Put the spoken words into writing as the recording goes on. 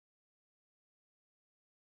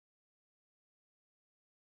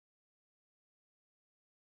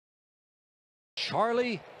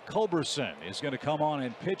Charlie Culberson is going to come on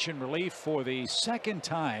and pitch in relief for the second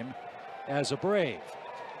time as a Brave.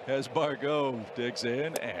 As Bargo digs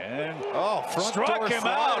in and struck him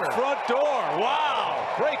out front door. Wow,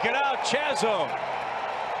 break it out, Chazzo.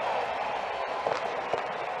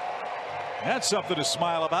 That's something to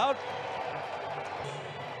smile about.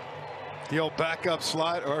 The old backup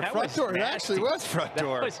slide or front door. It actually was front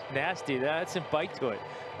door. That was nasty. That's some bite to it.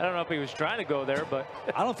 I don't know if he was trying to go there, but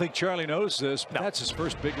I don't think Charlie knows this, but that's his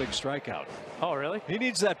first big league strikeout. Oh, really? He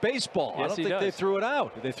needs that baseball. Yes, I don't think they threw it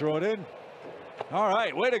out. Did they throw it in? All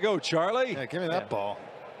right, way to go, Charlie. Yeah, give me that ball.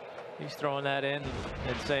 He's throwing that in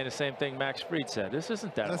and saying the same thing Max Fried said. This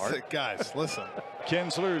isn't that hard. Guys, listen.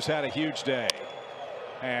 Kinsler's had a huge day.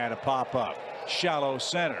 And a pop-up. Shallow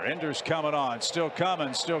center. Ender's coming on. Still coming,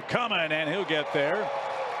 and he'll get there.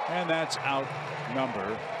 And that's out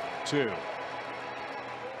number 2.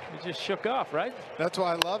 He just shook off, right? That's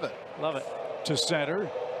why I love it. Love it. To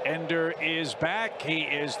center. Ender is back. He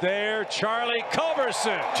is there. Charlie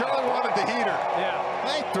Culberson. Charlie wanted the heater. Yeah.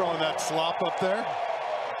 I ain't throwing that slop up there.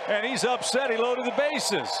 And he's upset. He loaded the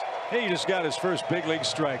bases. He just got his first big league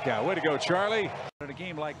strikeout. Way to go, Charlie. In a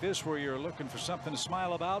game like this where you're looking for something to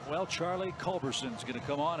smile about, well, Charlie Culberson's going to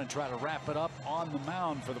come on and try to wrap it up on the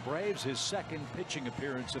mound for the Braves. His second pitching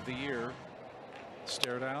appearance of the year.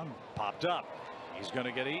 Stare down. Popped up. He's going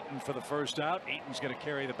to get Eaton for the first out. Eaton's going to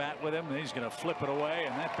carry the bat with him. And he's going to flip it away.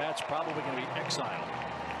 And that bat's probably going to be exiled.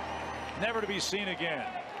 Never to be seen again.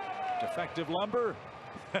 Defective lumber.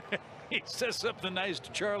 He says something nice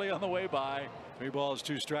to Charlie on the way by. 3 balls,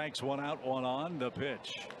 2 strikes, 1 out, 1 on. The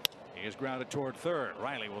pitch. He is grounded toward third.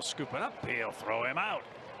 Riley will scoop it up. He'll throw him out.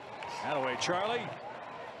 Thataway, Charlie.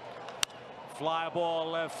 Fly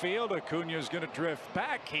ball left field. Acuna's going to drift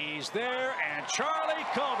back. He's there. And Charlie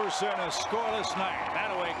Culberson, a scoreless night.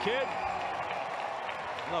 Thataway, kid.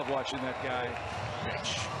 Love watching that guy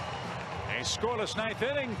pitch. A scoreless 9th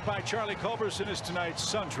inning by Charlie Culberson is tonight's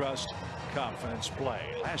SunTrust Confidence Play.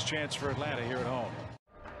 Last chance for Atlanta here at home.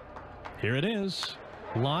 Here it is.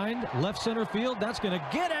 Lined left center field. That's going to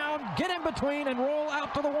get out, get in between, and roll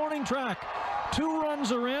out to the warning track. 2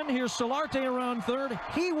 runs are in. Here's Solarte around third.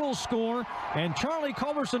 He will score. And Charlie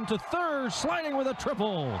Culberson to third, sliding with a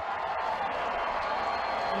triple.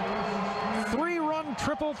 3-run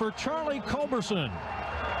triple for Charlie Culberson.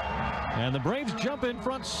 And the Braves jump in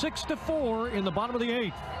front 6-4 in the bottom of the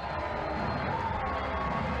 8th.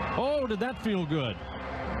 Oh, did that feel good?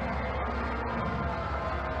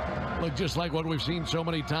 Look just like what we've seen so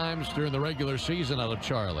many times during the regular season out of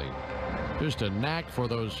Charlie. Just a knack for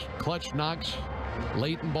those clutch knocks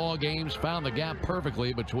late in ball games. Found the gap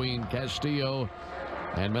perfectly between Castillo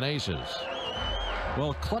and Meneses.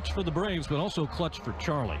 Well, clutch for the Braves, but also clutch for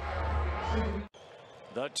Charlie.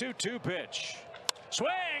 The 2-2 pitch. Swing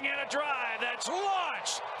and a drive. That's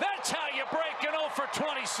launched. That's how you break an 0 for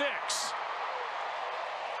 26.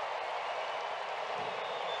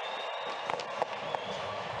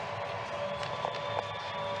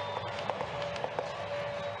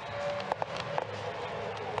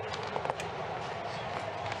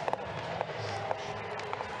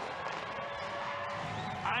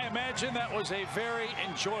 I imagine that was a very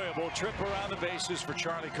enjoyable trip around the bases for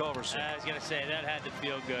Charlie Culberson. I was going to say that had to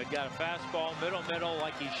feel good. Got a fastball middle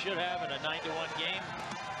like he should have in a 9-1 game.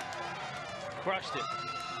 Crushed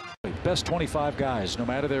it. Best 25 guys, no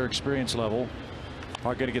matter their experience level,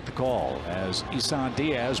 are going to get the call as Isan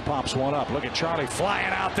Diaz pops one up. Look at Charlie flying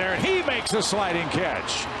out there, and he makes a sliding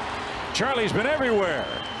catch. Charlie's been everywhere.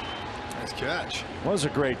 Nice catch. Was a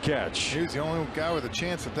great catch. He was the only guy with a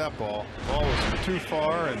chance at that ball. Ball was too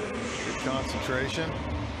far and good concentration.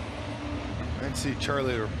 I didn't see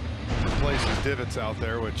Charlie replace his divots out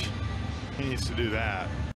there, which he needs to do that.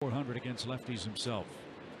 400 against lefties himself.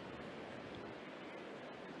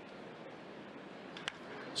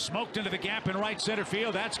 Smoked into the gap in right center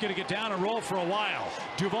field. That's going to get down and roll for a while.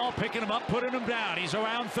 Duvall picking him up, putting him down. He's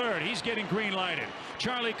around third. He's getting green lighted.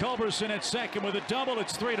 Charlie Culberson at second with a double.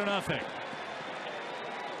 It's 3-0.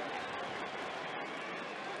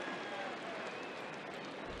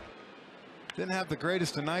 Didn't have the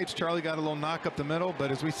greatest of nights. Charlie got a little knock up the middle,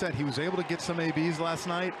 but as we said, he was able to get some ABs last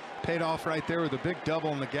night. Paid off right there with a big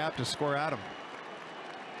double in the gap to score at him.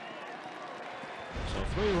 So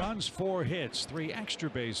 3 runs, 4 hits, 3 extra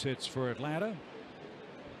base hits for Atlanta.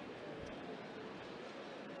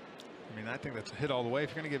 I mean, I think that's a hit all the way. If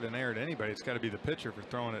you're going to give an error to anybody, it's got to be the pitcher for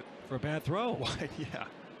throwing it for a bad throw. Wide. Yeah.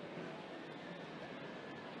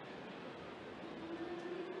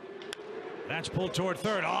 That's pulled toward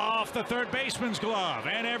third, off the third baseman's glove,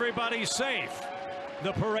 and everybody's safe.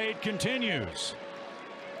 The parade continues.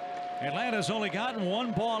 Atlanta's only gotten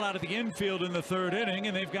one ball out of the infield in the third inning,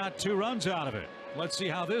 and they've got 2 runs out of it. Let's see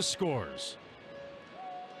how this scores.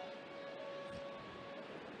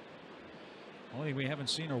 Only thing we haven't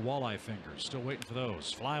seen are walleye fingers. Still waiting for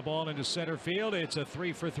those. Fly ball into center field. It's a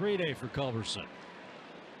 3-for-3 day for Culberson.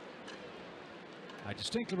 I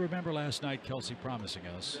distinctly remember last night Kelsey promising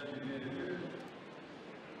us.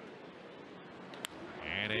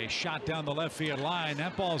 And a shot down the left field line.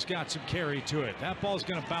 That ball's got some carry to it. That ball's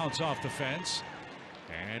going to bounce off the fence.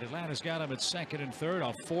 And Atlanta's got him at second and third.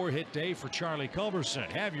 A 4-hit day for Charlie Culberson.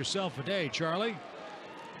 Have yourself a day, Charlie.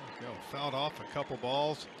 Go. Fouled off a couple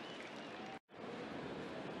balls.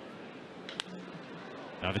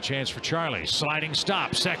 Now the chance for Charlie. Sliding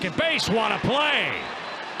stop. Second base. What a play.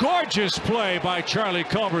 Gorgeous play by Charlie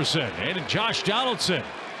Culberson. And Josh Donaldson.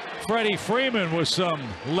 Freddie Freeman with some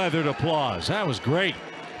leathered applause. That was great.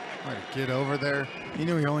 All right, get over there. He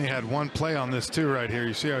knew he only had one play on this too right here.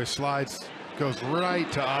 You see how he slides, goes right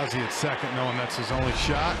to Ozzie at second, knowing that's his only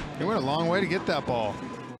shot. He went a long way to get that ball.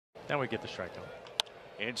 Then we get the strikeout.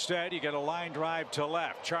 Instead, you get a line drive to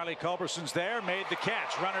left. Charlie Culberson's there, made the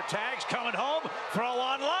catch. Runner tags, coming home, throw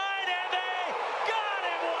on line, and they got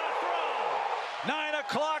him. What a throw! 9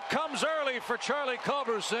 o'clock comes early for Charlie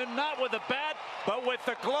Culberson, not with the bat, but with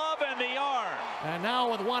the glove and the arm. And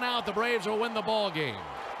now with 1 out, the Braves will win the ball game.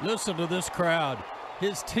 Listen to this crowd.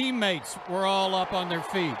 His teammates were all up on their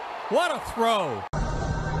feet. What a throw!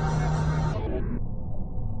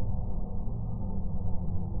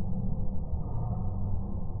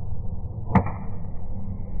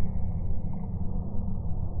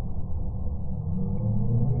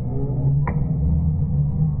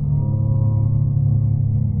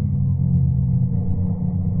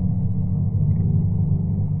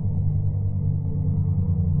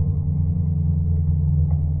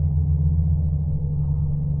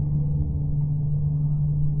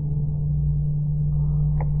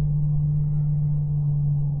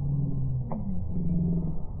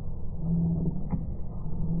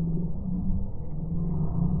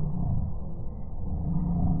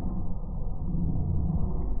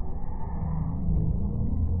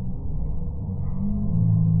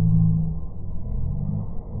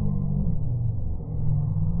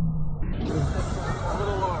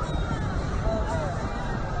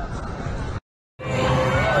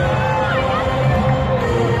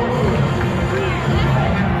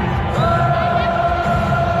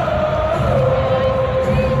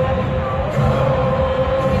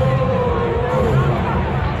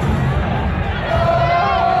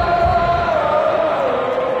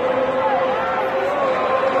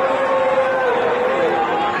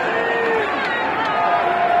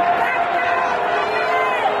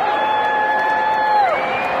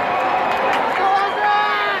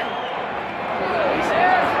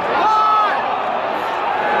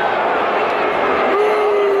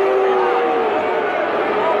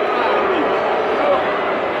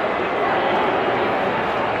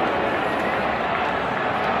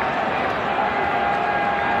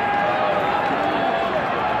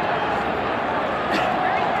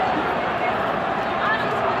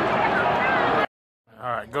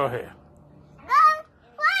 Go ahead.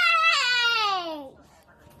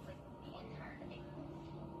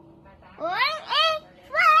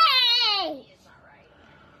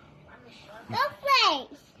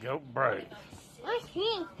 Go Braves. Where's he?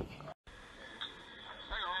 There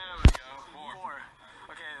we go. 4.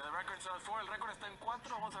 Okay, the record's on 4. El récord está en 4.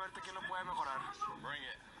 Vamos a ver quién lo puede mejorar. Bring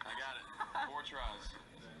it. I got it. 4 tries.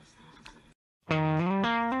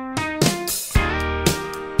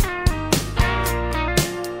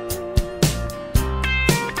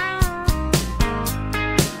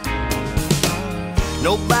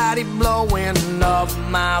 Nobody blowing up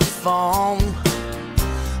my phone.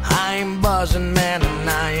 I ain't buzzing, man, and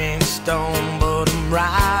I ain't stoned, but I'm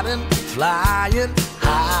riding, flying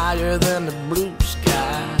higher than the blue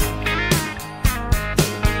sky.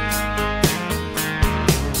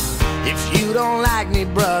 If you don't like me,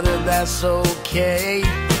 brother, that's okay.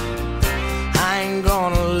 I ain't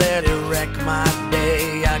gonna let it wreck my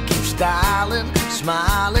day. I keep styling,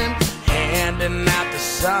 smiling, handing out the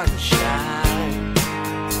sunshine.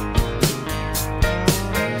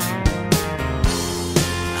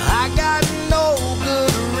 I got no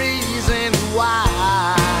good reason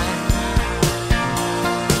why.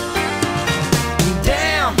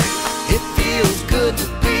 Damn, it feels good to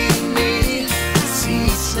be me.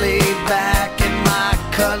 Seats laid back in my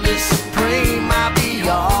colors supreme. I'll be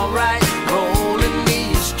alright, rolling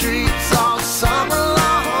these streets all summer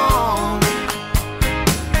long.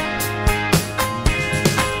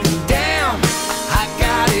 Damn, I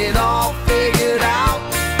got it all figured out.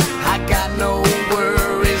 I got no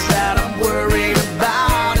worries that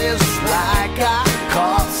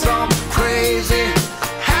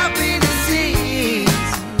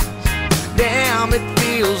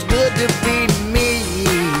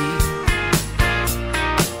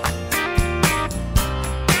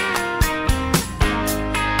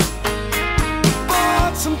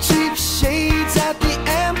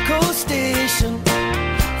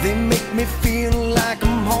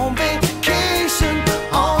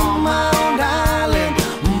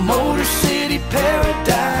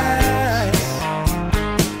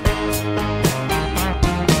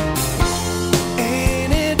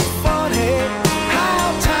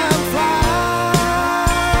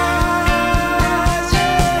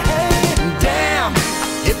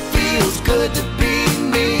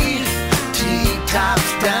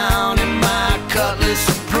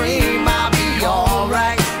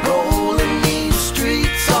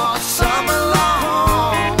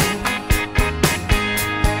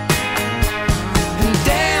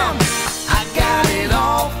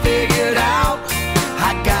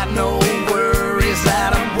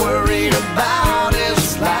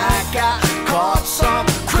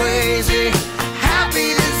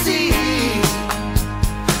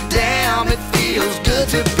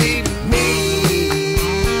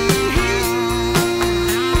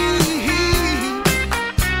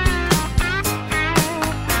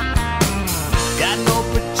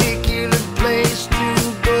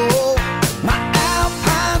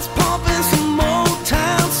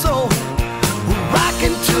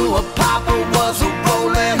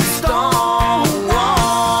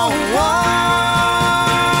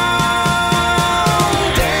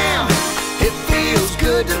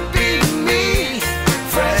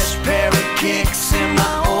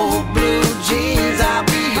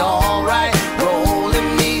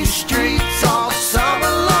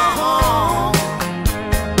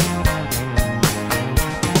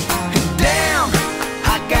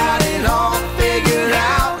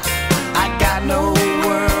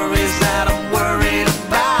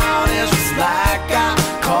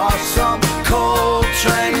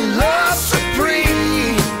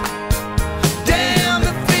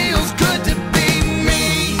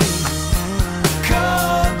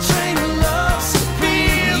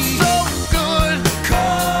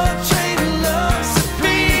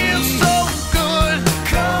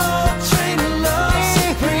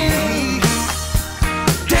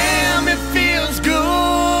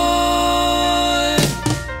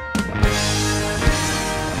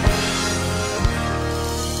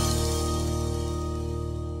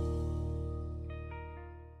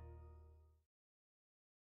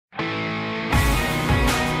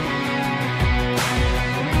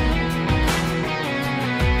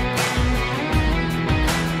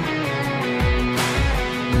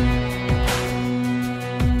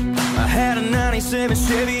 '57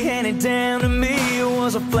 Chevy handed down to me. It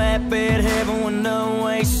was a flatbed heaven with no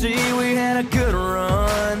AC. We had a good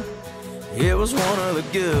run. It was one of the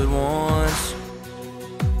good ones.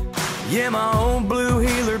 Yeah, my old blue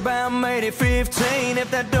heeler about made it 15.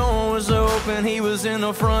 If that door was open, he was in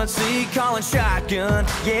the front seat calling shotgun.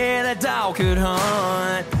 Yeah, that dog could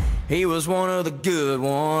hunt. He was one of the good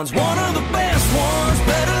ones, one of the best ones,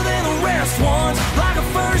 better than the rest ones. Like a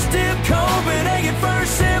first dip Copenhagen,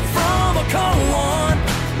 first sip from a cold one.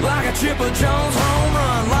 Like a Chipper Jones home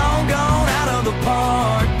run, long gone out of the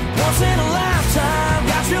park. Once in a lifetime,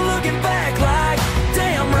 got you looking back like,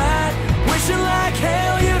 damn right. Wishing like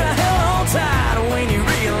hell you'd have held on tight when you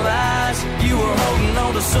realized you were holding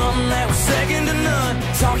on to something that was second to none.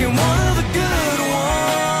 Talking one of the good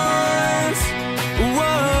ones.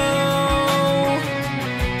 Whoa.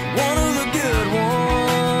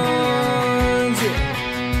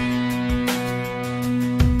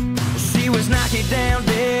 Down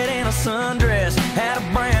dead in a sundress, had a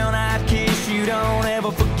brown-eyed kiss you don't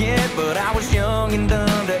ever forget. But I was young and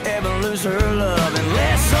dumb to ever lose her love and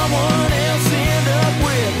let someone else end up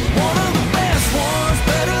with one of the best ones,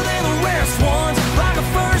 better than the rest ones. Like a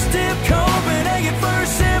first dip Copenhagen,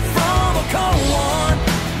 first sip from a cold one.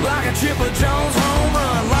 Like a Chipper Jones home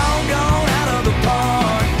run, long gone out of the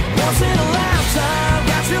park. Once in a lifetime,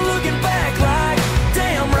 got you looking back like,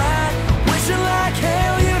 damn right. Wishing like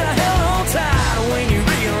hell you'd have held on tight when you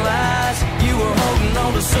realized you were holding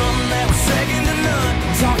on to something that was second to none.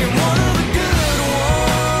 Talking one of the good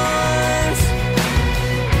ones.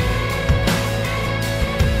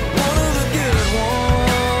 One of the good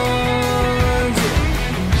ones.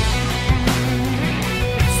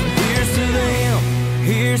 So here's to them,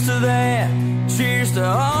 here's to that. Cheers to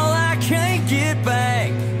all I can't get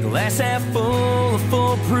back. Glass half full of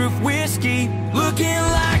foolproof whiskey. Looking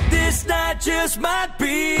like this night just might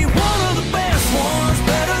be one of the best ones,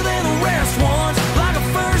 better than the rest ones. Like a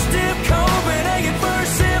first dip Copenhagen,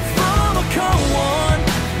 first sip from a cold one.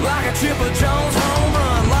 Like a Chipper Jones home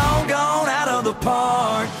run, long gone out of the park.